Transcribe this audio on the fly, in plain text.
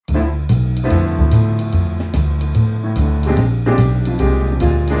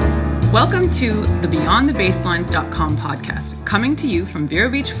Welcome to the BeyondTheBaselines.com podcast, coming to you from Vero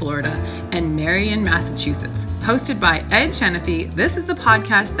Beach, Florida, and Marion, Massachusetts. Hosted by Ed Shanaphy, this is the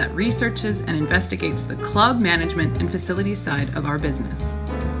podcast that researches and investigates the club management and facilities side of our business.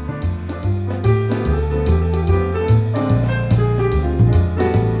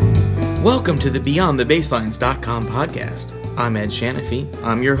 Welcome to the BeyondTheBaselines.com podcast. I'm Ed Shanaphy.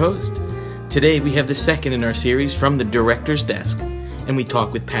 I'm your host. Today we have the second in our series from the Director's Desk, and we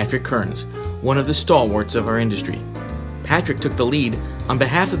talk with Patrick Kearns, one of the stalwarts of our industry. Patrick took the lead on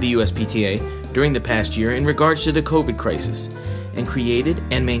behalf of the USPTA during the past year in regards to the COVID crisis, and created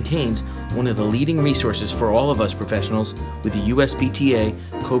and maintains one of the leading resources for all of us professionals with the USPTA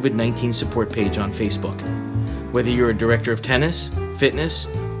COVID-19 support page on Facebook. Whether you're a director of tennis, fitness,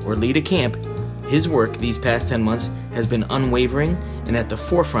 or lead a camp, his work these past 10 months has been unwavering and at the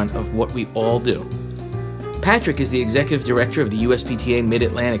forefront of what we all do. Patrick is the executive director of the USPTA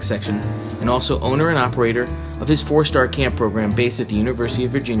Mid-Atlantic section and also owner and operator of his 4-star camp program based at the University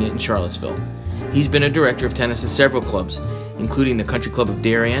of Virginia in Charlottesville. He's been a director of tennis at several clubs, including the Country Club of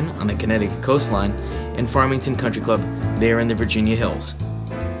Darien on the Connecticut coastline and Farmington Country Club there in the Virginia hills.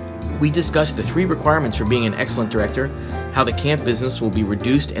 We discussed the 3 requirements for being an excellent director, how the camp business will be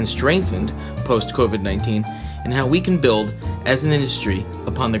reduced and strengthened post-COVID-19, and how we can build, as an industry,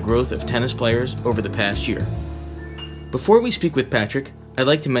 upon the growth of tennis players over the past year. Before we speak with Patrick, I'd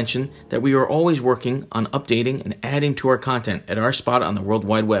like to mention that we are always working on updating and adding to our content at our spot on the World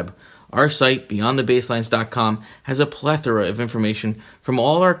Wide Web. Our site, BeyondTheBaselines.com, has a plethora of information from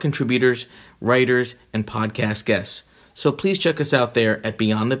all our contributors, writers, and podcast guests. So please check us out there at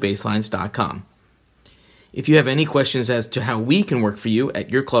BeyondTheBaselines.com. If you have any questions as to how we can work for you at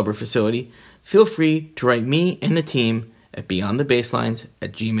your club or facility, feel free to write me and the team at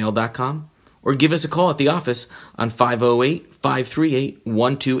beyondthebaselines@gmail.com or give us a call at the office on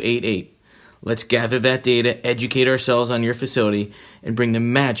 508-538-1288. Let's gather that data, educate ourselves on your facility, and bring the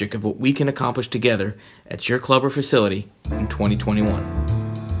magic of what we can accomplish together at your club or facility in 2021.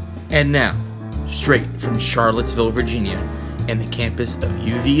 And now, straight from Charlottesville, Virginia, and the campus of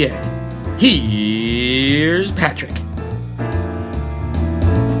UVA, here's Patrick.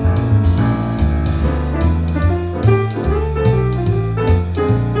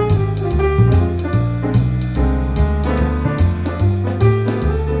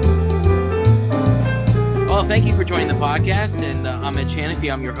 Thank you for joining the podcast, and I'm Ed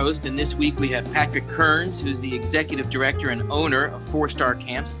Shanaphy. I'm your host, and this week we have Patrick Kearns, who's the executive director and owner of 4-star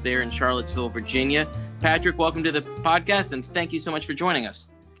camps there in Charlottesville, Virginia. Patrick, welcome to the podcast, and thank you so much for joining us.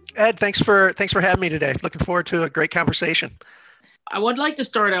 Ed, thanks for having me today. Looking forward to a great conversation. I would like to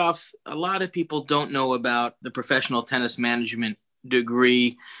start off, a lot of people don't know about the professional tennis management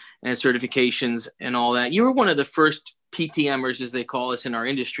degree and certifications and all that. You were one of the first PTMers, as they call us in our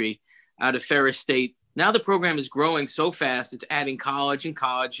industry, out of Ferris State. Now the program is growing so fast, it's adding college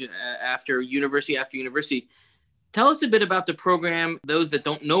after university. Tell us a bit about the program, those that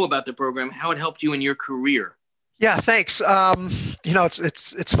don't know about the program, how it helped you in your career. Yeah, thanks.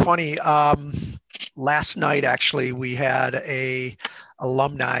 It's funny. Last night, actually, we had a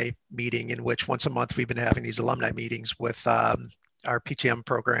alumni meeting in which once a month we've been having these alumni meetings with our PTM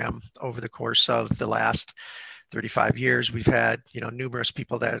program over the course of the last 35 years. We've had, numerous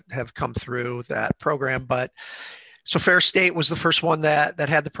people that have come through that program, so Ferris State was the first one that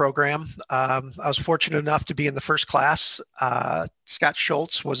had the program. I was fortunate enough to be in the first class. Scott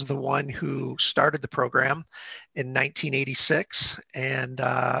Schultz was the one who started the program in 1986. And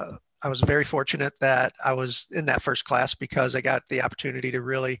I was very fortunate that I was in that first class because I got the opportunity to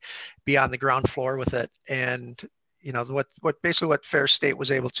really be on the ground floor with it. And what Ferris State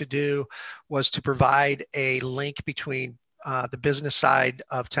was able to do was to provide a link between the business side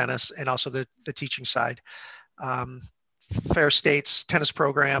of tennis and also the teaching side. Ferris State's tennis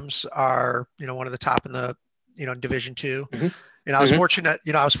programs are, one of the top in the, Division II. Mm-hmm. And I was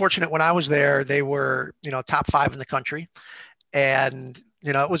fortunate when I was there, they were, top 5 in the country. And,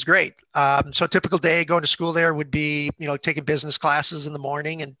 it was great. So a typical day going to school there would be, taking business classes in the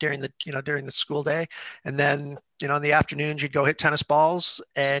morning and during the school day. And then, in the afternoons, you'd go hit tennis balls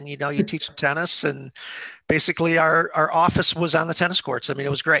and, you teach some tennis. And basically our office was on the tennis courts. It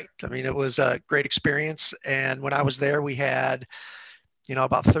was great. It was a great experience. And when I was there, we had,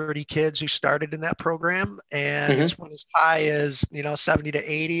 about 30 kids who started in that program. And it's went as high as, 70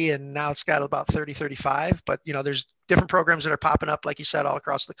 to 80. And now it's got about 30, 35. But, there's different programs that are popping up, like you said, all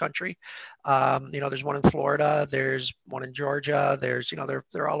across the country. There's one in Florida, there's one in Georgia, there's,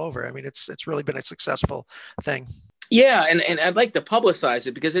 they're all over. It's really been a successful thing. Yeah. And I'd like to publicize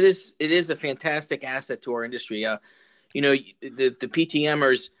it because it is a fantastic asset to our industry. The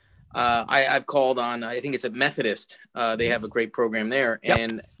PTMers, I've called on, I think it's a Methodist. They have a great program there. Yep.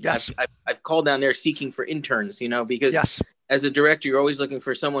 And Yes. I've called down there seeking for interns, because Yes. as a director, you're always looking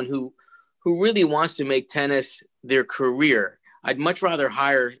for someone who really wants to make tennis their career. I'd much rather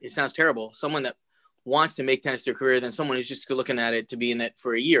hire, it sounds terrible, someone that wants to make tennis their career than someone who's just looking at it to be in it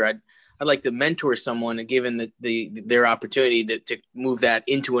for a year. I'd like to mentor someone and given their opportunity to move that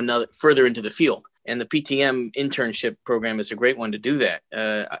into further into the field. And the PTM internship program is a great one to do that.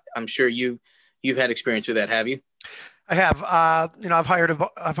 I'm sure you've had experience with that, have you? I have. I've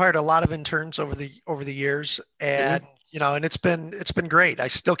hired a lot of interns over the years, and and it's been great. I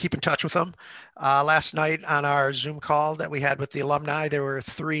still keep in touch with them. Last night on our Zoom call that we had with the alumni, there were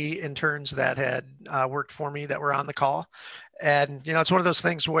 3 interns that had worked for me that were on the call. And, it's one of those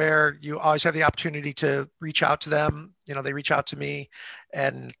things where you always have the opportunity to reach out to them. They reach out to me,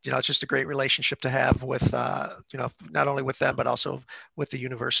 and, it's just a great relationship to have with, not only with them, but also with the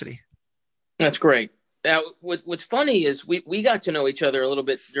university. That's great. Now, what's funny is we got to know each other a little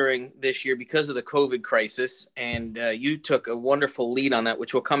bit during this year because of the COVID crisis, and you took a wonderful lead on that,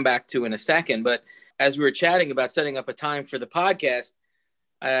 which we'll come back to in a second. But as we were chatting about setting up a time for the podcast,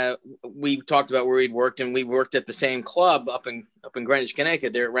 we talked about where we'd worked, and we worked at the same club up in Greenwich,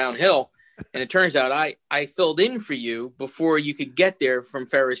 Connecticut, there at Round Hill. And it turns out I filled in for you before you could get there from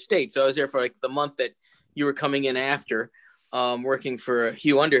Ferris State. So I was there for like the month that you were coming in after, working for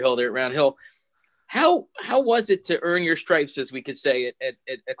Hugh Underhill there at Round Hill. How was it to earn your stripes, as we could say, at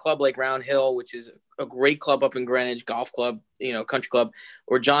a club like Round Hill, which is a great club up in Greenwich, golf club, country club,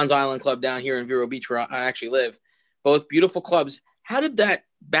 or John's Island Club down here in Vero Beach, where I actually live? Both beautiful clubs. How did that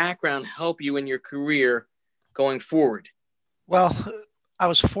background help you in your career going forward? Well, I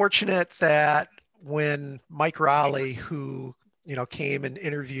was fortunate that when Mike Rowley, who came and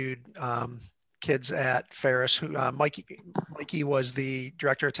interviewed kids at Ferris, who Mikey was the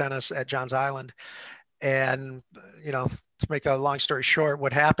director of tennis at John's Island. And, to make a long story short,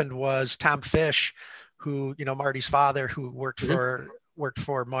 what happened was Tom Fish, who, Marty's father, who worked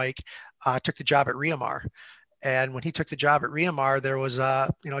for Mike, took the job at Riamar. And when he took the job at Riamar, there was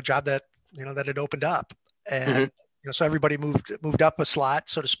a job that, that had opened up. And, so everybody moved up a slot,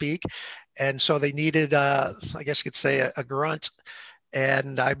 so to speak. And so they needed, I guess you could say, a grunt.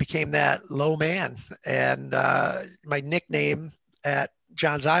 And I became that low man. And my nickname at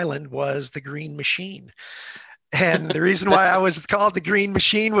John's Island was the Green Machine. And the reason why I was called the Green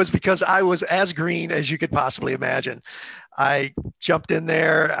Machine was because I was as green as you could possibly imagine. I jumped in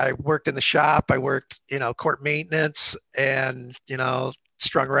there. I worked in the shop. I worked, court maintenance and,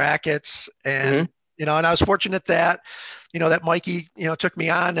 strung rackets. And, and I was fortunate that, that Mikey, took me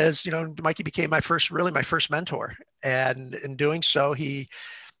on as, Mikey became my first mentor. And in doing so, he,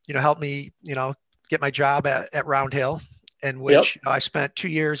 helped me, get my job at Round Hill, in which I spent 2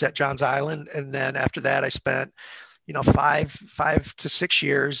 years at John's Island. And then after that, I spent, 5 to 6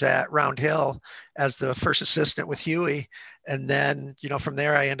 years at Round Hill as the first assistant with Huey. And then, from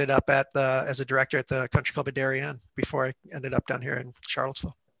there, I ended up as a director at the Country Club of Darien before I ended up down here in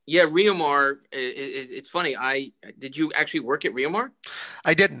Charlottesville. Yeah, Riamar. It's funny. Did you actually work at Riamar?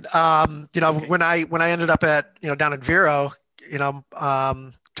 I didn't. When I ended up at down in Vero,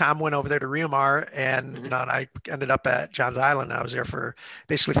 Tom went over there to Riamar, and and I ended up at John's Island. And I was there for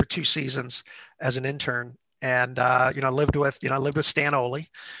 2 seasons as an intern, and lived with Stan Oli.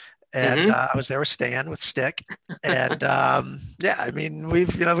 And I was there with Stan, with Stick. And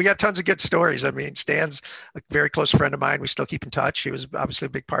we got tons of good stories. I mean, Stan's a very close friend of mine. We still keep in touch. He was obviously a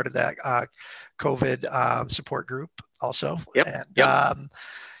big part of that COVID support group also. The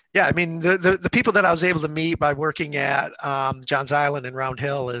people that I was able to meet by working at John's Island and Round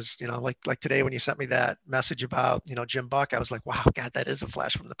Hill is, like today when you sent me that message about, Jim Buck, I was like, wow, God, that is a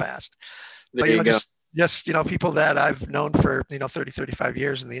flash from the past. There you go. Just, people that I've known for, 30, 35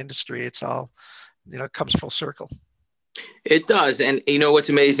 years in the industry, it's all, it comes full circle. It does. And what's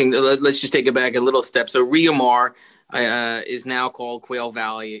amazing, let's just take it back a little step. So Riamar is now called Quail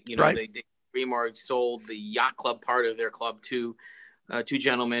Valley. Riamar sold the yacht club part of their club to 2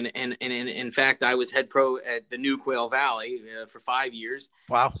 gentlemen. And in fact, I was head pro at the new Quail Valley for 5 years.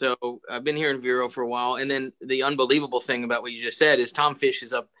 Wow. So I've been here in Vero for a while. And then the unbelievable thing about what you just said is Tom Fish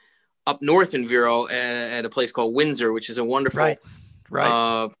is up north in Vero at a place called Windsor, which is a wonderful,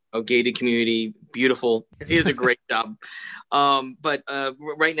 a gated community. Beautiful. It is a great job. But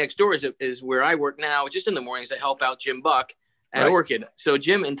right next door is where I work now. Just in the mornings, I help out Jim Buck at Orchid. So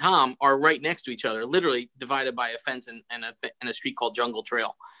Jim and Tom are right next to each other, literally divided by a fence and a street called Jungle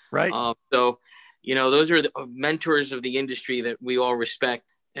Trail. Right. So, those are the mentors of the industry that we all respect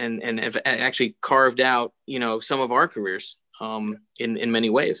and have actually carved out, some of our careers in many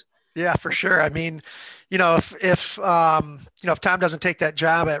ways. Yeah, for sure. I mean, if Tom doesn't take that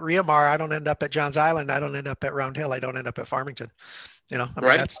job at Riamar, I don't end up at Johns Island. I don't end up at Round Hill. I don't end up at Farmington. I mean,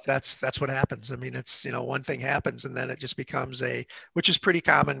 Right. that's what happens. I mean, it's, one thing happens and then it just becomes which is pretty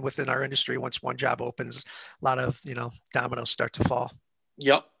common within our industry. Once one job opens, a lot of, dominoes start to fall.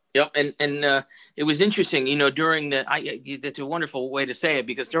 Yep. Yep. And it was interesting, during that's a wonderful way to say it,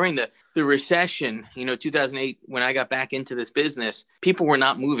 because during the recession, 2008, when I got back into this business, people were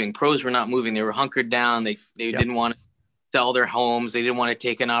not moving. Pros were not moving. They were hunkered down. They Yep. didn't want to sell their homes. They didn't want to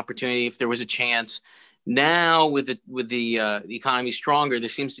take an opportunity if there was a chance. Now with the economy stronger, there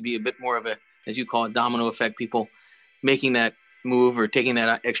seems to be a bit more of a, as you call it, domino effect, people making that move or taking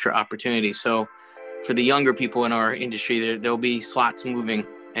that extra opportunity. So for the younger people in our industry, there'll be slots moving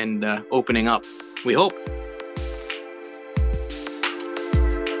and opening up, we hope.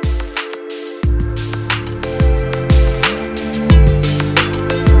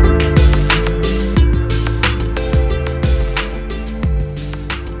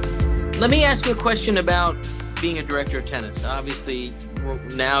 Let me ask you a question about being a director of tennis. Obviously,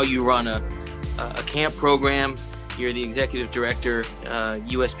 now you run a camp program. You're the executive director,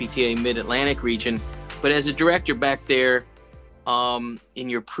 USPTA Mid-Atlantic region. But as a director back there, in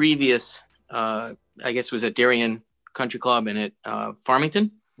your previous, I guess it was at Darien Country Club and at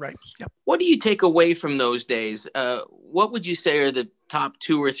Farmington. Right. Yep. What do you take away from those days? What would you say are the top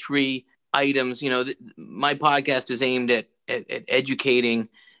 2 or 3 items? My podcast is aimed at educating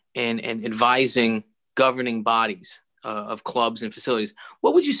and advising governing bodies of clubs and facilities.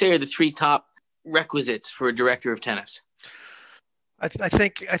 What would you say are the 3 top requisites for a director of tennis? I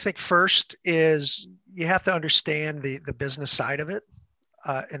think first is you have to understand the business side of it,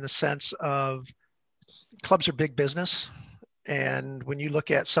 in the sense of clubs are big business. And when you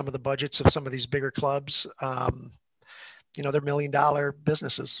look at some of the budgets of some of these bigger clubs, they're $1 million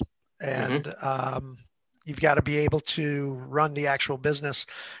businesses. And you've got to be able to run the actual business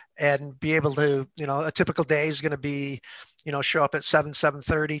and be able to, a typical day is going to be, show up at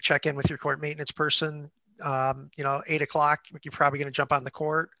 7:30, check in with your court maintenance person. 8 o'clock, you're probably going to jump on the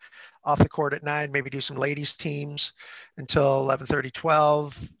court, off the court at 9, maybe do some ladies teams until 11:30,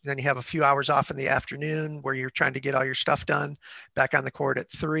 12. Then you have a few hours off in the afternoon where you're trying to get all your stuff done, back on the court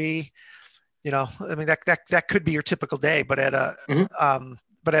at 3. I mean, that could be your typical day, but at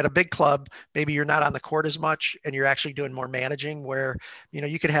a big club, maybe you're not on the court as much and you're actually doing more managing where,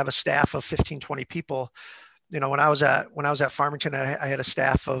 you could have a staff of 15, 20 people. When I was at Farmington, I had a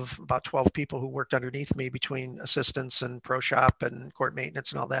staff of about 12 people who worked underneath me between assistants and pro shop and court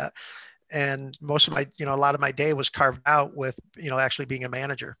maintenance and all that. And most of my, a lot of my day was carved out with, actually being a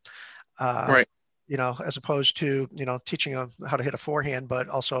manager, Right. As opposed to, teaching them how to hit a forehand, but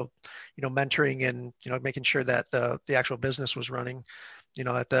also, mentoring and, making sure that the actual business was running,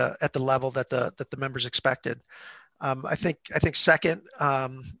 at the level that the members expected. I think second,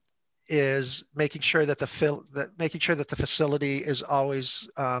 is making sure that the facility is always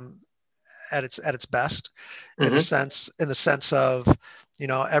at its best, in the sense of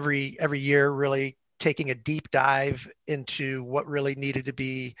every year really taking a deep dive into what really needed to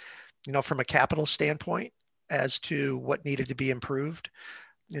be, from a capital standpoint, as to what needed to be improved.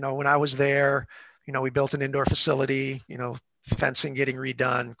 When I was there, we built an indoor facility, fencing getting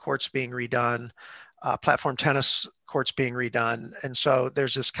redone, courts being redone, platform tennis courts being redone. And so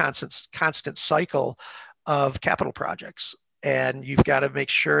there's this constant cycle of capital projects. And you've got to make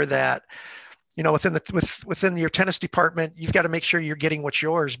sure that, within your tennis department, you've got to make sure you're getting what's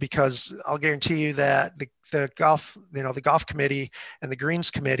yours, because I'll guarantee you that the golf committee and the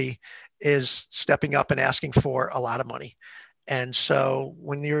greens committee is stepping up and asking for a lot of money. And so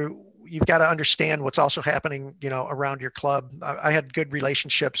when you've got to understand what's also happening, around your club. I had good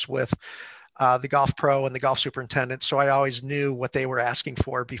relationships with the golf pro and the golf superintendent. So I always knew what they were asking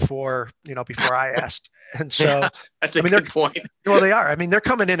for before I asked. And so, that's a good point. Well, they are. I mean, they're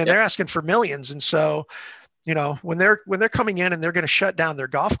coming in and they're asking for millions. And so, when they're coming in and they're going to shut down their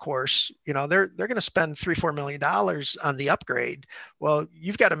golf course, they're going to spend $3-4 million on the upgrade. Well,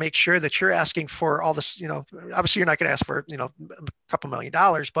 you've got to make sure that you're asking for all this, obviously you're not going to ask for, a couple $1 million,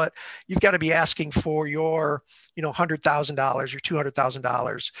 but you've got to be asking for your, $100,000 or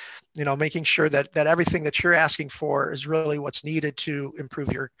 $200,000, making sure that everything that you're asking for is really what's needed to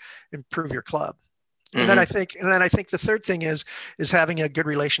improve your club. And then I think the third thing is having a good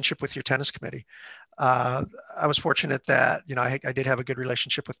relationship with your tennis committee. I was fortunate that, I did have a good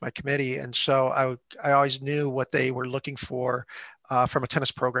relationship with my committee. And so I always knew what they were looking for from a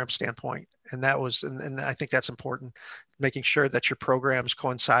tennis program standpoint. And and I think that's important, making sure that your programs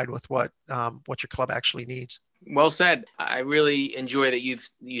coincide with what your club actually needs. Well said. I really enjoy that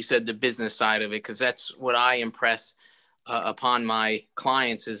you said the business side of it, because that's what I impress upon my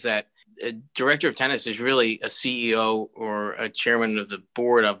clients, is that a director of tennis is really a CEO or a chairman of the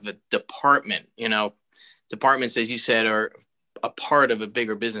board of the department. Departments, as you said, are a part of a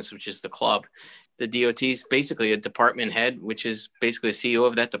bigger business, which is the club. The DOT is basically a department head, which is basically a CEO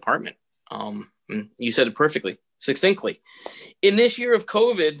of that department. You said it perfectly, succinctly. In this year of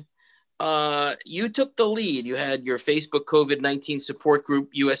COVID, you took the lead. You had your Facebook COVID-19 support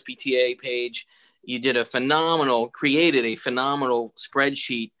group, USPTA page. You created a phenomenal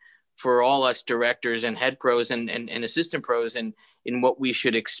spreadsheet for all us directors and head pros and assistant pros, and in what we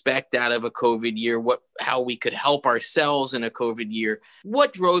should expect out of a COVID year, how we could help ourselves in a COVID year.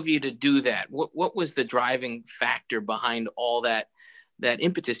 What drove you to do that? What was the driving factor behind all that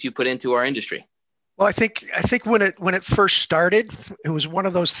impetus you put into our industry? Well, I think when it first started, it was one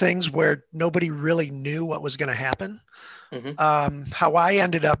of those things where nobody really knew what was going to happen. Mm-hmm. How I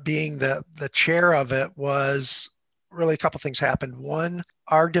ended up being the chair of it was really a couple things happened. One,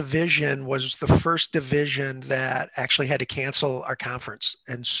 our division was the first division that actually had to cancel our conference.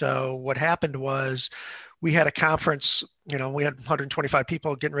 And so what happened was we had a conference, we had 125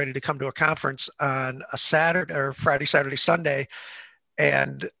 people getting ready to come to a conference on a Saturday or Friday, Saturday, Sunday.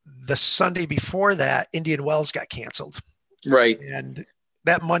 And the Sunday before that, Indian Wells got canceled. Right. And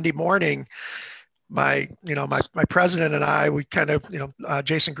that Monday morning, my president and I, we kind of,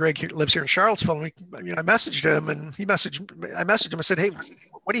 Jason Grigg lives here in Charlottesville. And I messaged him and I messaged him. I said, "Hey,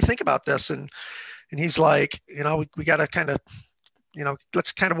 what do you think about this?" And he's like, we got to kind of,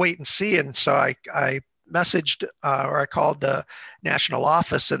 let's kind of wait and see. And so I messaged or I called the national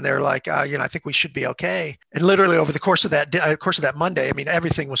office, and they're like, I think we should be okay. And literally over the course of that Monday,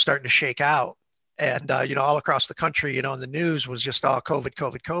 everything was starting to shake out. And, all across the country, and the news was just all COVID,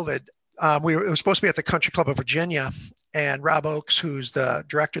 COVID, COVID. It was supposed to be at the Country Club of Virginia, and Rob Oakes, who's the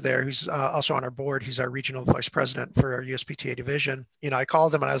director there, who's also on our board, he's our regional vice president for our USPTA division. I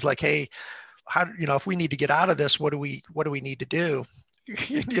called him and I was like, "Hey, if we need to get out of this, what do we need to do?"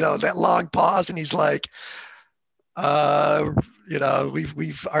 That long pause, and he's like,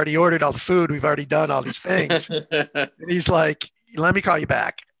 we've already ordered all the food, we've already done all these things. And he's like, "Let me call you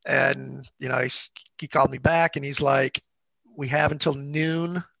back." And he called me back, and he's like, "We have until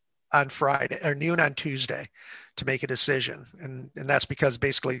noon on Friday or noon on Tuesday to make a decision." And that's because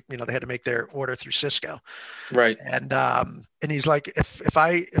basically, they had to make their order through Cisco. Right. And he's like,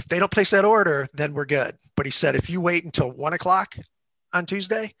 if they don't place that order, then we're good. But he said, if you wait until 1:00 on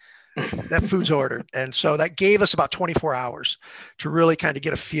Tuesday, that food's ordered. And so that gave us about 24 hours to really kind of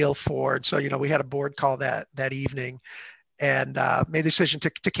get a feel for it. So, we had a board call that evening and made the decision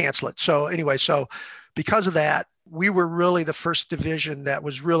to cancel it. So anyway, because of that, we were really the first division that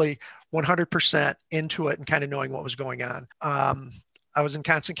was really 100% into it and kind of knowing what was going on. I was in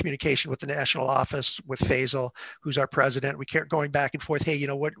constant communication with the national office, with Faisal, who's our president. We kept going back and forth. Hey,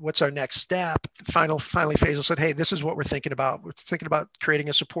 what's our next step? Finally, Faisal said, "Hey, this is what we're thinking about. We're thinking about creating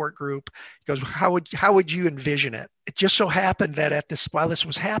a support group." He goes, how would you envision it? It just so happened that while this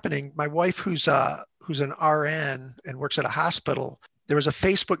was happening, my wife, who's an RN and works at a hospital, there was a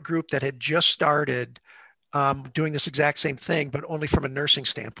Facebook group that had just started doing this exact same thing, but only from a nursing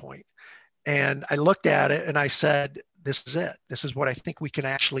standpoint. And I looked at it and I said, "This is it. This is what I think we can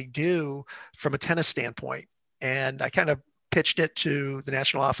actually do from a tennis standpoint." And I kind of pitched it to the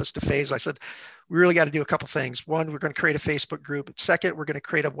national office, to Faisal. I said, "We really got to do a couple things. One, we're going to create a Facebook group. Second, we're going to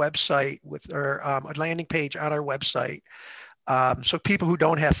create a website with a landing page on our website. So people who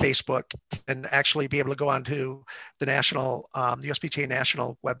don't have Facebook can actually be able to go onto the the USPTA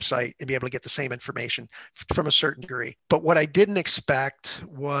national website and be able to get the same information from a certain degree." But what I didn't expect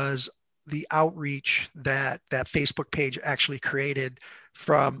was the outreach that Facebook page actually created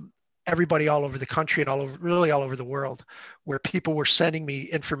from everybody all over the country and all over the world, where people were sending me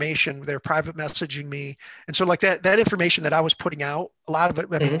information, they're private messaging me. And so like that information that I was putting out, a lot of it,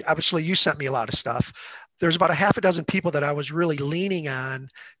 obviously you sent me a lot of stuff. There's about a half a dozen people that I was really leaning on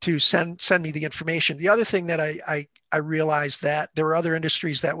to send me the information. The other thing that I realized that there were other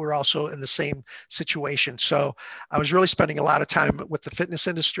industries that were also in the same situation. So I was really spending a lot of time with the fitness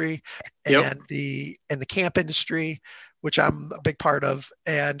industry and the camp industry, which I'm a big part of,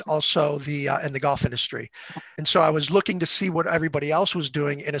 and also the golf industry. And so I was looking to see what everybody else was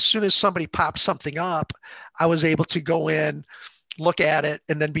doing. And as soon as somebody popped something up, I was able to go in, look at it,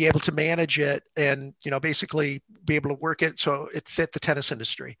 and then be able to manage it and, basically be able to work it so it fit the tennis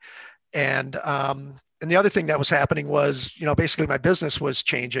industry. And the other thing that was happening was, basically my business was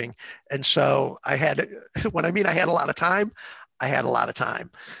changing. And so I had, I had a lot of time, I had a lot of time.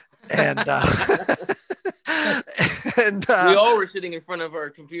 And And we all were sitting in front of our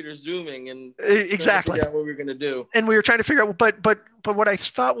computers zooming and exactly what we were going to do. And we were trying to figure out, but what I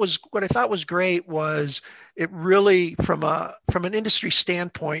thought was great was it really from an industry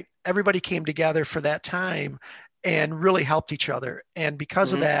standpoint, everybody came together for that time and really helped each other. And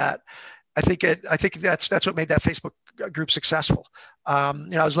because of that, I think that's what made that Facebook group successful. I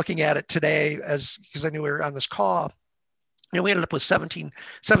was looking at it today because I knew we were on this call. We ended up with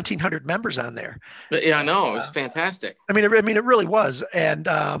 1,700 members on there. But yeah, I know it was fantastic. I mean, it really was. And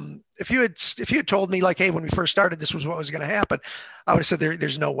if you had told me like, hey, when we first started, this was what was going to happen, I would have said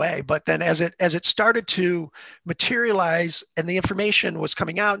there's no way. But then as it started to materialize and the information was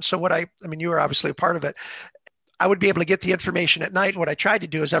coming out, and so you were obviously a part of it. I would be able to get the information at night. And what I tried to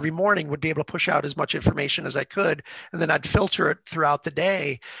do is every morning would be able to push out as much information as I could, and then I'd filter it throughout the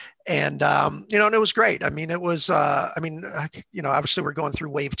day. And, and it was great. I mean, it was, obviously we're going through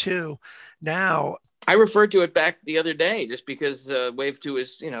wave 2 now. I referred to it back the other day just because wave 2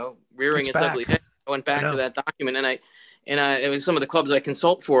 is, rearing its ugly head. I went back to that document and it was some of the clubs I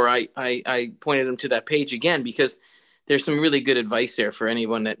consult for. I pointed them to that page again because there's some really good advice there for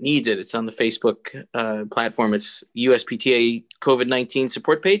anyone that needs it. It's on the Facebook platform. It's USPTA COVID-19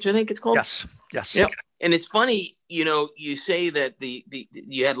 support page, I think it's called. Yes. Yep. And it's funny, you say that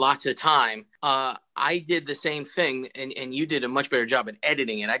you had lots of time. I did the same thing, and you did a much better job at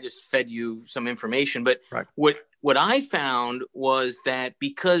editing it. I just fed you some information. But right. What I found was that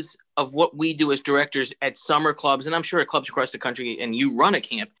because of what we do as directors at summer clubs, and I'm sure at clubs across the country, and you run a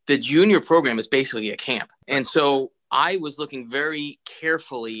camp, the junior program is basically a camp. And so I was looking very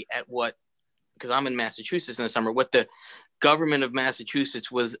carefully at because I'm in Massachusetts in the summer, what the government of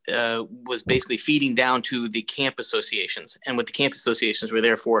Massachusetts was basically feeding down to the camp associations, and what the camp associations were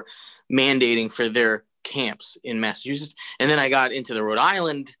therefore mandating for their camps in Massachusetts. And then I got into the Rhode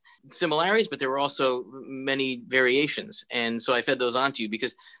Island similarities, but there were also many variations. And so I fed those on to you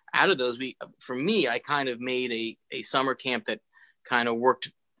because out of those, I kind of made a summer camp that kind of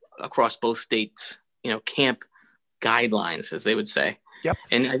worked across both states, camp guidelines, as they would say. Yep.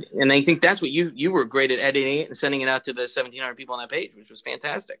 And I think that's what you were great at editing it and sending it out to the 1,700 people on that page, which was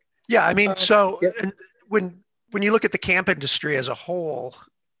fantastic. Yeah. I mean, and when you look at the camp industry as a whole,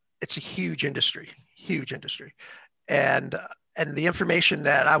 it's a huge industry. And the information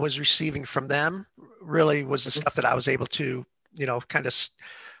that I was receiving from them really was the stuff that I was able to, kind of,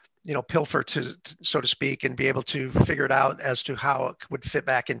 pilfer to, so to speak, and be able to figure it out as to how it would fit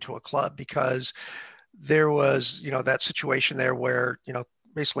back into a club, because there was, that situation there where,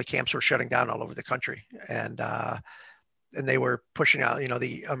 basically camps were shutting down all over the country, and they were pushing out,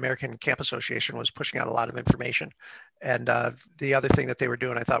 the American Camp Association was pushing out a lot of information. And the other thing that they were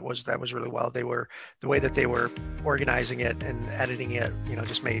doing, I thought was really well. The way that they were organizing it and editing it,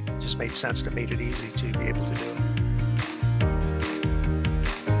 just made sense, and it made it easy to be able to do it.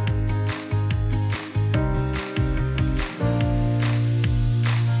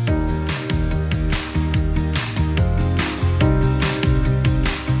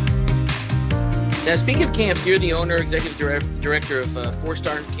 Now, speaking of camps, you're the owner, executive director of Four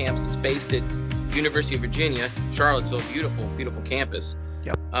Star Camps that's based at University of Virginia, Charlottesville. Beautiful, beautiful campus.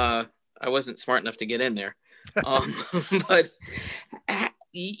 Yep. I wasn't smart enough to get in there. But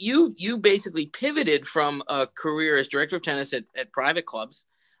you basically pivoted from a career as director of tennis at private clubs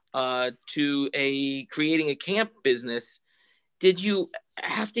to creating a camp business. Did you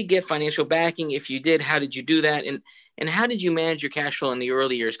have to get financial backing? If you did, how did you do that? And how did you manage your cash flow in the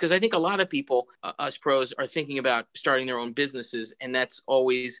early years? Because I think a lot of people, us pros, are thinking about starting their own businesses, and that's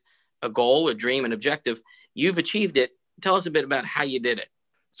always a goal, a dream, an objective. You've achieved it. Tell us a bit about how you did it.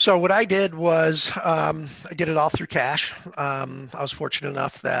 So what I did was I did it all through cash. I was fortunate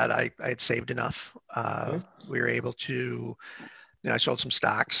enough that I had saved enough. We were able to, I sold some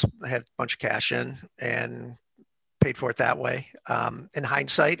stocks. I had a bunch of cash in and paid for it that way. In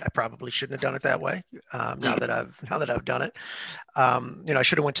hindsight, I probably shouldn't have done it that way. Now that I've done it, I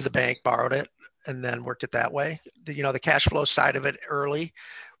should have went to the bank, borrowed it, and then worked it that way. The cash flow side of it early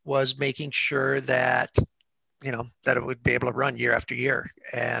was making sure that, that it would be able to run year after year.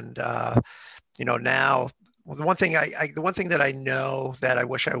 And, now the one thing that I know that I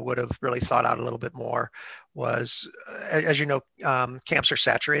wish I would have really thought out a little bit more was, as you know, camps are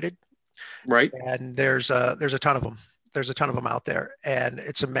saturated. Right. And there's a ton of them. There's a ton of them out there, and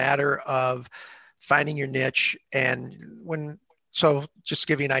it's a matter of finding your niche. And so just to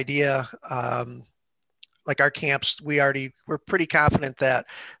give you an idea, like our camps, we're pretty confident that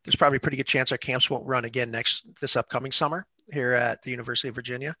there's probably a pretty good chance our camps won't run again this upcoming summer here at the University of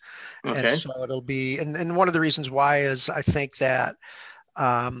Virginia. Okay. And so it'll be, and one of the reasons why is I think that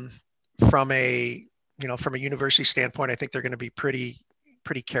from a from a university standpoint, I think they're going to be pretty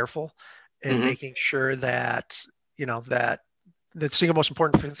careful in Mhm. making sure that, that the single most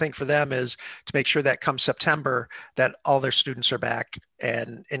important thing for them is to make sure that come September that all their students are back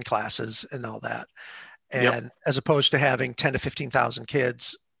and in classes and all that. Yep. And as opposed to having 10 to 15,000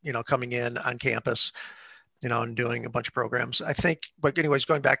 kids, coming in on campus, and doing a bunch of programs. I think, but anyways,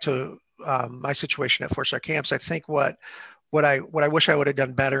 going back to my situation at Four Star Camps, I think what I wish I would have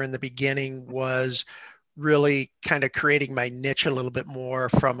done better in the beginning was really kind of creating my niche a little bit more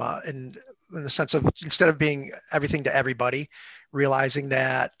in the sense of, instead of being everything to everybody, realizing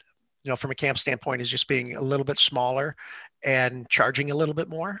that, from a camp standpoint, is just being a little bit smaller and charging a little bit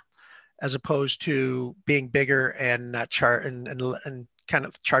more, as opposed to being bigger and not and kind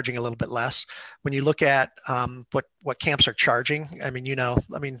of charging a little bit less. When you look at what camps are charging,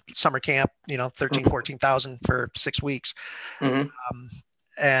 summer camp, 13, 14,000 for 6 weeks. Mhm.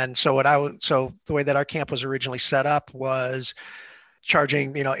 And so the way that our camp was originally set up was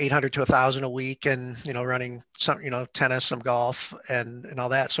charging, 800 to 1,000 a week, and, running some, tennis, some golf, and all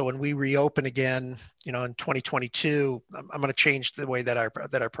that. So when we reopen again, in 2022, I'm going to change the way that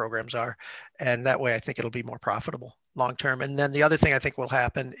our programs are. And that way I think it'll be more profitable long term. And then the other thing I think will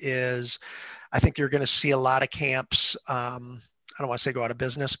happen is I think you're going to see a lot of camps. I don't want to say go out of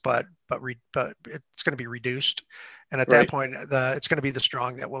business, but it's going to be reduced. And at that point, it's going to be the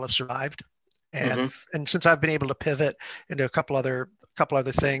strong that will have survived. And since I've been able to pivot into a couple other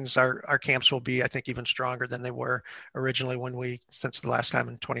things, our camps will be, I think, even stronger than they were originally since the last time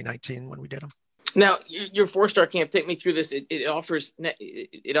in 2019 when we did them. Now, your Four-Star Camp, take me through this. It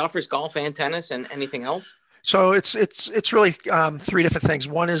offers golf and tennis and anything else? So it's really 3 different things.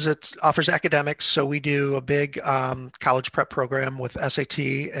 One is it offers academics. So we do a big college prep program with SAT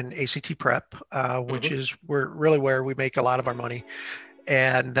and ACT prep, which is where we make a lot of our money.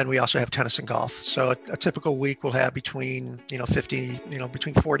 And then we also have tennis and golf. So a typical week will have between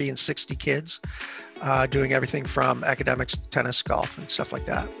 40 and 60 kids doing everything from academics, tennis, golf, and stuff like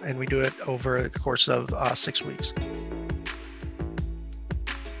that. And we do it over the course of 6 weeks.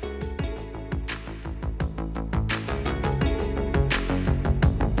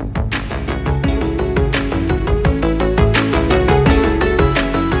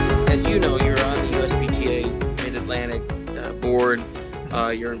 As you know, you're on the USPTA Mid-Atlantic board.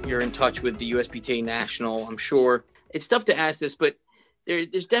 You're in touch with the USPTA National, I'm sure. It's tough to ask this, but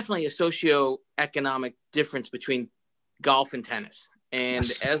there's definitely a socioeconomic difference between golf and tennis. And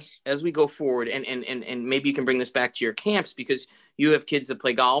yes, as we go forward, and maybe you can bring this back to your camps, because you have kids that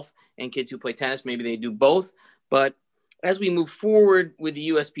play golf and kids who play tennis. Maybe they do both. But as we move forward with the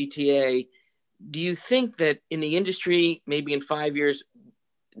USPTA, do you think that in the industry, maybe in 5 years,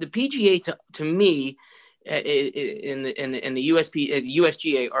 the PGA to me, in the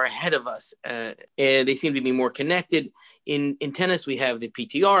USGA are ahead of us, and they seem to be more connected. In tennis, we have the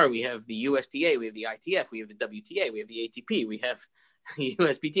PTR, we have the USTA, we have the ITF, we have the WTA, we have the ATP, we have the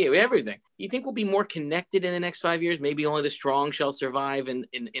USPTA, we have everything. Do you think we'll be more connected in the next 5 years? Maybe only the strong shall survive in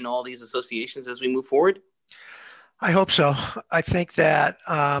all these associations as we move forward? I hope so. I think that,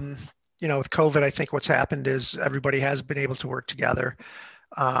 with COVID, I think what's happened is everybody has been able to work together.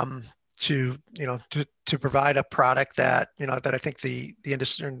 To provide a product that I think the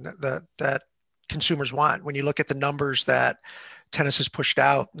industry that consumers want. When you look at the numbers that tennis has pushed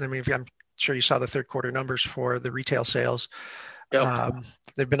out, I'm sure you saw the third quarter numbers for the retail sales. Yep.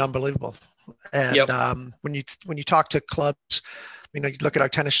 They've been unbelievable. And when you talk to clubs, you look at our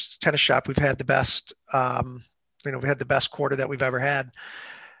tennis shop, we've had the best quarter that we've ever had.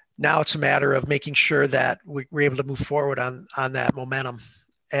 Now it's a matter of making sure that we're able to move forward on that momentum.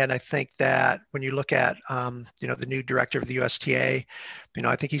 And I think that when you look at, the new director of the USTA,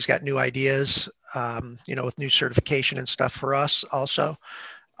 I think he's got new ideas, with new certification and stuff for us also.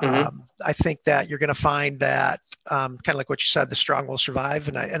 I think that you're going to find that kind of like what you said, the strong will survive.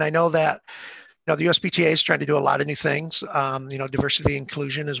 And I know that, the USPTA is trying to do a lot of new things. Diversity and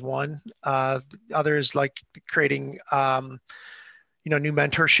inclusion is one. The other is like creating, new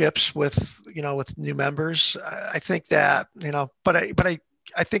mentorships with new members. I think that,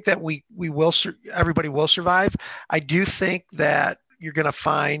 I think that everybody will survive. I do think that you're going to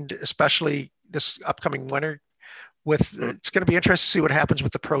find, especially this upcoming winter, it's going to be interesting to see what happens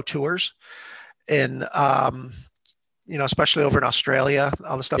with the pro tours, and especially over in Australia,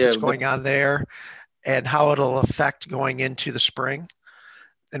 all the stuff that's going on there, and how it'll affect going into the spring,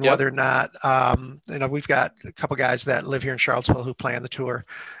 and whether or not we've got a couple guys that live here in Charlottesville who play on the tour,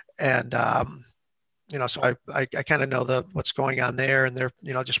 and so I kind of know what's going on there, and they're,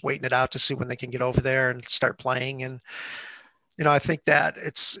 just waiting it out to see when they can get over there and start playing. And, I think that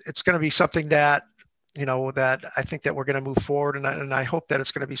it's going to be something that, that I think that we're going to move forward, and I hope that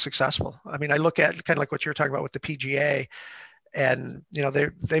it's going to be successful. I mean, I look at kind of like what you're talking about with the PGA, and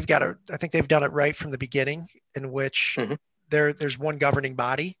they've got I think they've done it right from the beginning, in which Mhm. there's one governing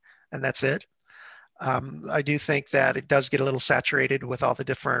body, and that's it. I do think that it does get a little saturated with all the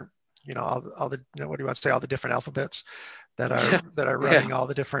different, all the, what do you want to say, all the different alphabets that are Yeah. running all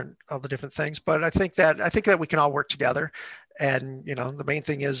the different things. But I think that we can all work together, and the main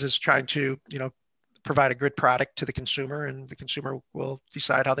thing is trying to provide a good product to the consumer, and the consumer will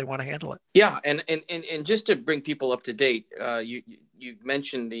decide how they want to handle it. Yeah, and just to bring people up to date, you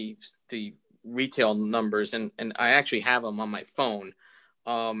mentioned the retail numbers, and I actually have them on my phone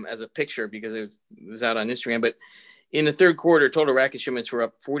as a picture because it was out on Instagram. But in the third quarter, total racket shipments were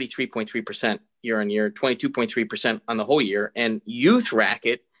up 43.3% year on year, 22.3% on the whole year, and youth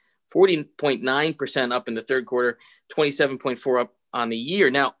racket 40.9% up in the third quarter, 27.4 up on the year.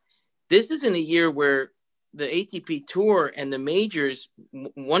 Now, this isn't a year where the ATP Tour and the majors,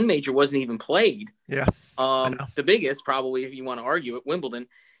 one major wasn't even played. Yeah. The biggest, probably, if you want to argue it, Wimbledon.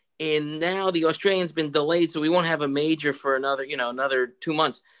 And now the Australian's been delayed, so we won't have a major for another 2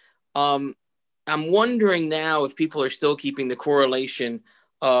 months. I'm wondering now if people are still keeping the correlation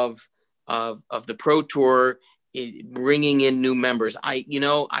of the Pro Tour bringing in new members.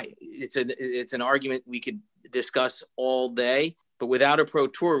 It's an argument we could discuss all day, but without a Pro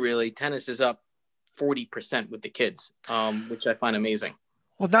Tour, really, tennis is up 40% with the kids, which I find amazing.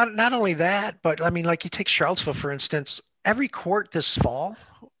 Well, not only that, but I mean, like you take Charlottesville, for instance, every court this fall,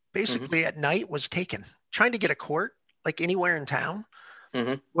 basically at night, was taken. Trying to get a court, like anywhere in town,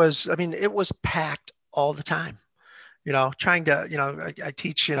 it was packed all the time. Trying to, I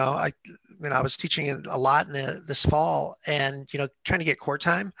teach, I was teaching a lot in this fall, and, trying to get court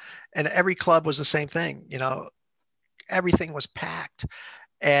time, and every club was the same thing. Everything was packed.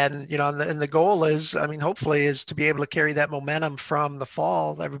 And, and the goal is, hopefully, is to be able to carry that momentum from the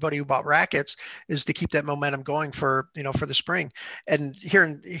fall. Everybody who bought rackets is to keep that momentum going for the spring. And here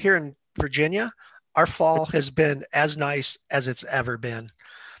in Virginia, our fall has been as nice as it's ever been.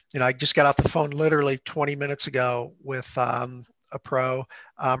 I just got off the phone literally 20 minutes ago with a pro,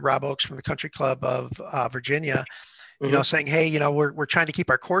 Rob Oakes from the Country Club of Virginia, saying, hey, we're trying to keep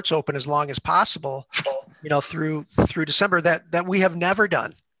our courts open as long as possible, through December, that we have never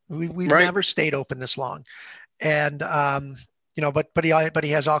done. We've Right. never stayed open this long. And, but he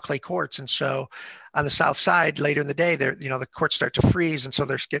has all clay courts. And so on the south side, later in the day, the courts start to freeze. And so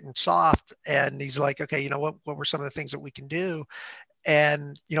they're getting soft. And he's like, okay, what were some of the things that we can do?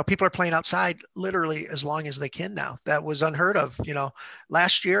 And, people are playing outside literally as long as they can now. That was unheard of.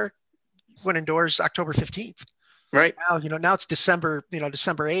 Last year went indoors October 15th. Right. Now it's December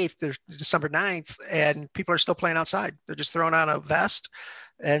 8th, there's December 9th, and people are still playing outside. They're just throwing on a vest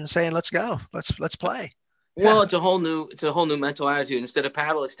and saying, let's go, let's play. Well, Yeah. it's a whole new mental attitude. Instead of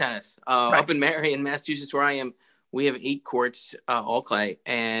paddle, it's tennis. Right. Up in Marion, Massachusetts, where I am, we have 8 courts, all clay,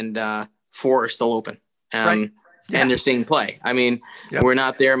 and 4 are still open. Right. Yeah. And they're seeing play. Yep. We're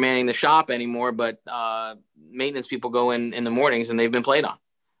not there manning the shop anymore, but maintenance people go in the mornings, and they've been played on.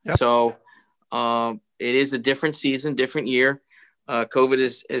 Yep. So it is a different season, different year.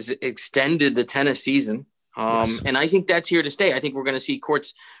 COVID has extended the tennis season. Yes. And I think that's here to stay. I think we're going to see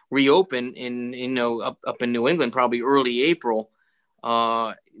courts reopen up in New England, probably early April.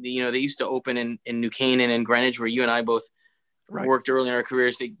 They used to open in New Canaan and Greenwich, where you and I both worked early in our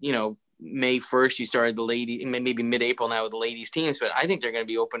careers. May 1st, you started the lady, maybe mid-April now with the ladies teams, but I think they're going to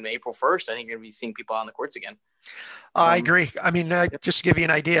be open April 1st. I think you're going to be seeing people on the courts again. I agree. Just to give you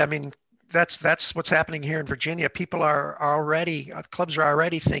an idea, that's what's happening here in Virginia. People are already, clubs are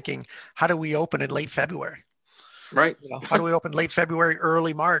already thinking, how do we open in late February? Right. How do we open late February,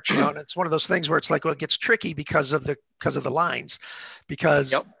 early March? And it's one of those things where it's like, well, it gets tricky because of the lines,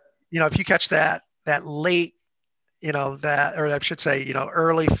 because, if you catch that late,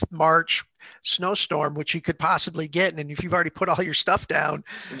 early March snowstorm, which you could possibly get. And if you've already put all your stuff down,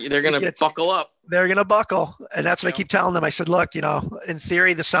 they're going to buckle up. They're going to buckle. And that's what I keep telling them. I said, look, in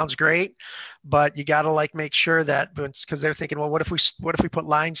theory, this sounds great, but you got to make sure that, because they're thinking, well, what if we put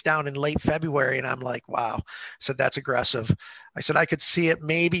lines down in late February? And I'm like, wow. I said, that's aggressive. I said, I could see it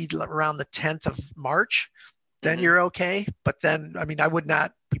maybe around the 10th of March. Then you're okay. But then, I would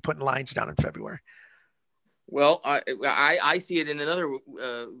not be putting lines down in February. Well, I see it in another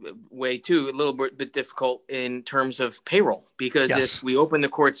way too, a little bit difficult in terms of payroll, because if we open the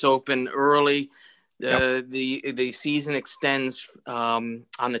courts open early, the season extends on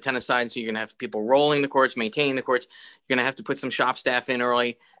the tennis side. So you're going to have people rolling the courts, maintaining the courts. You're going to have to put some shop staff in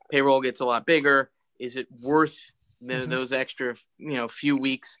early. Payroll gets a lot bigger. Is it worth those extra, few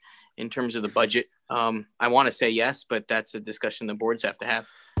weeks in terms of the budget? I want to say yes, but that's a discussion the boards have to have.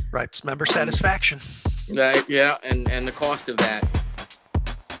 Right. It's member satisfaction. Yeah. And the cost of that.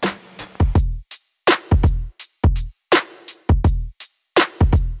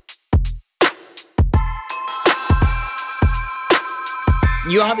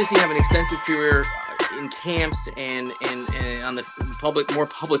 You obviously have an extensive career in camps and on the more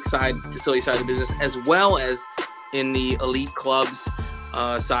public side, facility side of the business, as well as in the elite clubs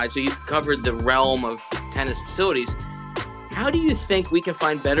side. So you've covered the realm of tennis facilities. How do you think we can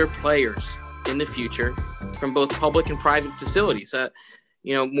find better players in the future from both public and private facilities?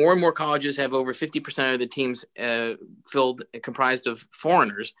 More and more colleges have over 50% of the teams comprised of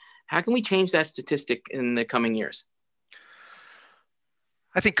foreigners. How can we change that statistic in the coming years?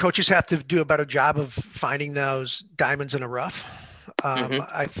 I think coaches have to do a better job of finding those diamonds in the rough.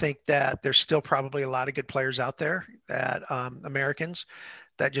 I think that there's still probably a lot of good players out there that Americans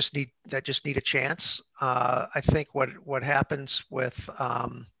that just need a chance. I think what happens with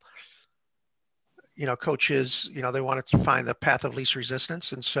coaches, they want to find the path of least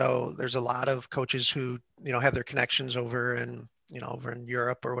resistance, and so there's a lot of coaches who have their connections over in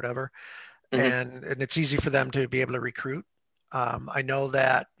Europe or whatever, and it's easy for them to be able to recruit. I know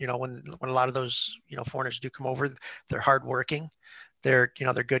that, when a lot of those, foreigners do come over, they're hardworking, they're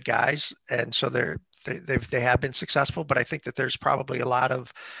good guys. And so they have been successful, but I think that there's probably a lot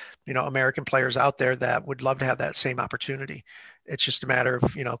of, American players out there that would love to have that same opportunity. It's just a matter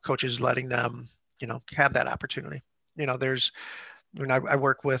of, coaches letting them, have that opportunity. I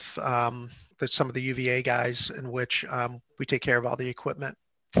work with some of the UVA guys in which we take care of all the equipment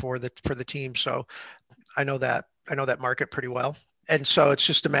for the team. So I know that market pretty well. And so it's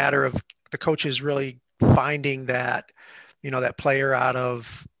just a matter of the coaches really finding that, that player out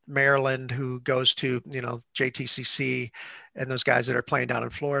of Maryland who goes to, JTCC, and those guys that are playing down in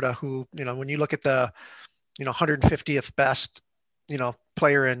Florida who, when you look at the, 150th best,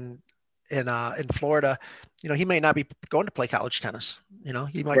 player in Florida, he may not be going to play college tennis.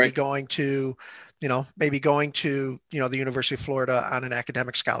 He might be going to, maybe going to, the University of Florida on an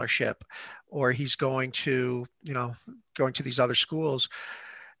academic scholarship, or he's going to, going to these other schools.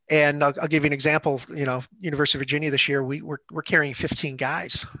 And I'll give you an example. University of Virginia this year, we're carrying 15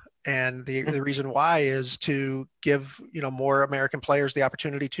 guys. And the reason why is to give, more American players the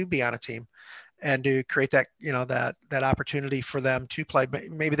opportunity to be on a team and to create that, that opportunity for them to play.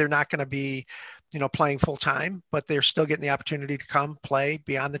 Maybe they're not going to be, playing full time, but they're still getting the opportunity to come play,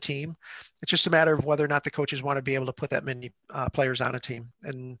 be on the team. It's just a matter of whether or not the coaches want to be able to put that many players on a team.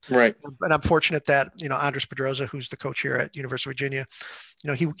 And I'm fortunate that, Andres Pedroza, who's the coach here at University of Virginia,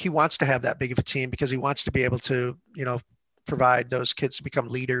 he wants to have that big of a team because he wants to be able to, provide those kids to become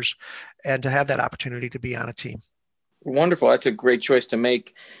leaders and to have that opportunity to be on a team. Wonderful. That's a great choice to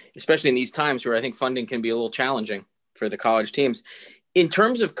make, especially in these times where I think funding can be a little challenging for the college teams. In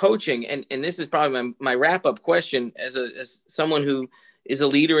terms of coaching, and this is probably my wrap-up question as someone who is a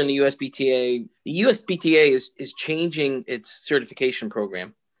leader in the USBTA. The USBTA is changing its certification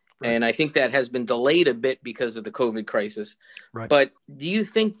program. Right. And I think that has been delayed a bit because of the COVID crisis. Right. But do you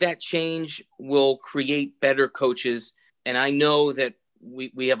think that change will create better coaches? And I know that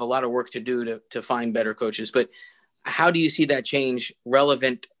we have a lot of work to do to find better coaches, but how do you see that change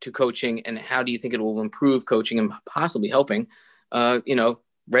relevant to coaching, and how do you think it will improve coaching and possibly helping,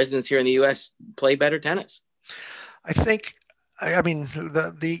 residents here in the U.S. play better tennis? I think,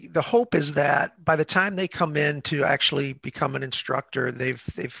 the hope is that by the time they come in to actually become an instructor,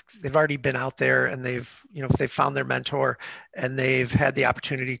 they've already been out there and they've found their mentor and they've had the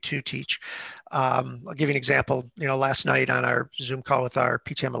opportunity to teach. I'll give you an example. Last night on our Zoom call with our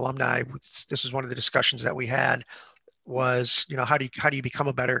PTM alumni, this was one of the discussions that we had was, how do you become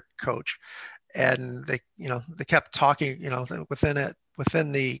a better coach? And they kept talking,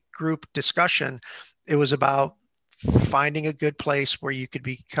 within the group discussion, it was about finding a good place where you could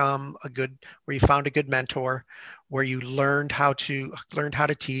become where you found a good mentor, where you learned how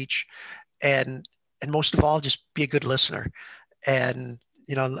to teach, and most of all, just be a good listener and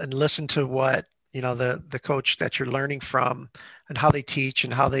listen to what, the coach that you're learning from and how they teach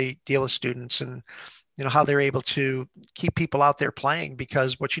and how they deal with students and, how they're able to keep people out there playing.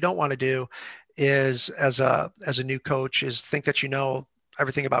 Because what you don't want to do is as a new coach is think that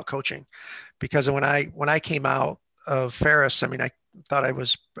everything about coaching. Because when I came out of Ferris, I thought I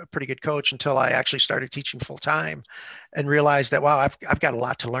was a pretty good coach until I actually started teaching full time and realized that, wow, I've got a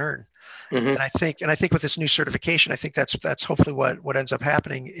lot to learn. Mm-hmm. And I think with this new certification, I think that's hopefully what ends up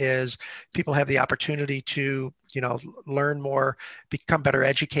happening is people have the opportunity to, learn more, become better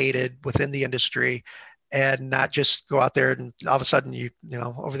educated within the industry, and not just go out there and all of a sudden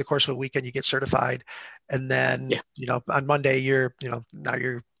over the course of a weekend you get certified, and then on Monday you're now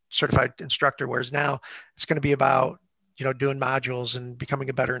you're certified instructor. Whereas now it's going to be about doing modules and becoming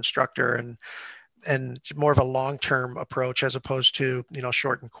a better instructor, and more of a long-term approach as opposed to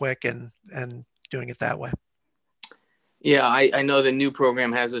short and quick and doing it that way. Yeah, I know the new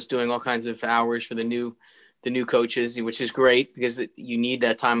program has us doing all kinds of hours for the new coaches, which is great because you need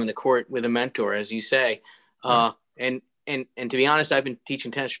that time on the court with a mentor, as you say. And to be honest, I've been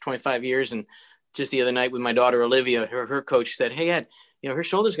teaching tennis for 25 years, and just the other night with my daughter Olivia, her coach said, "Hey Ed, her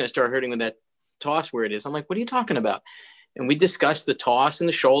shoulder's going to start hurting with that toss where it is." I'm like, "What are you talking about?" And we discussed the toss and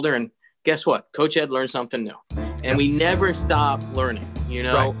the shoulder, and guess what? Coach Ed learned something new, and we never stop learning.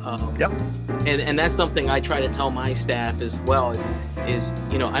 Right. And that's something I try to tell my staff as well is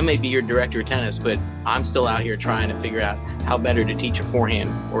I may be your director of tennis, but I'm still out here trying to figure out how better to teach a forehand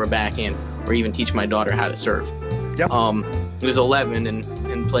or a backhand, or even teach my daughter how to serve. He was 11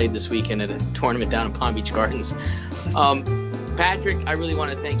 and played this weekend at a tournament down in Palm Beach Gardens. Patrick, I really want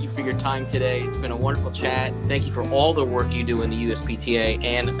to thank you for your time today. It's been a wonderful chat. Thank you for all the work you do in the USPTA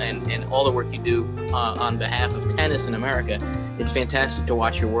and all the work you do on behalf of tennis in America. It's fantastic to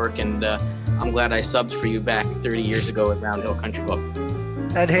watch your work, and I'm glad I subbed for you back 30 years ago at Round Hill Country Club.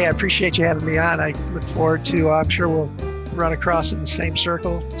 And hey, I appreciate you having me on. I look forward to, I'm sure we'll run across in the same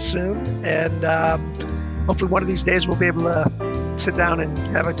circle soon. And hopefully one of these days we'll be able to sit down and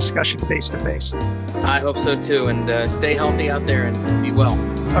have a discussion face to face. I hope so too. And stay healthy out there and be well.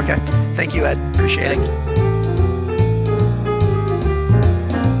 Okay. Thank you, Ed. Appreciate it.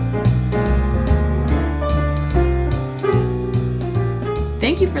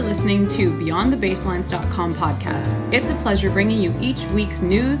 Thank you for listening to BeyondTheBaselines.com podcast. It's a pleasure bringing you each week's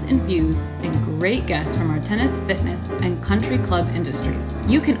news and views and great guests from our tennis, fitness, and country club industries.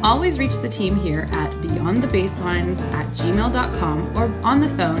 You can always reach the team here at BeyondTheBaselines@gmail.com or on the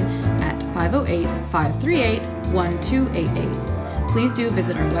phone at 508-538-1288. Please do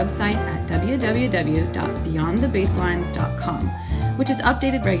visit our website at www.beyondthebaselines.com, which is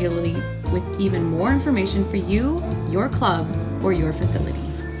updated regularly with even more information for you, your club, or your facility.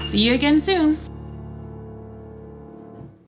 See you again soon.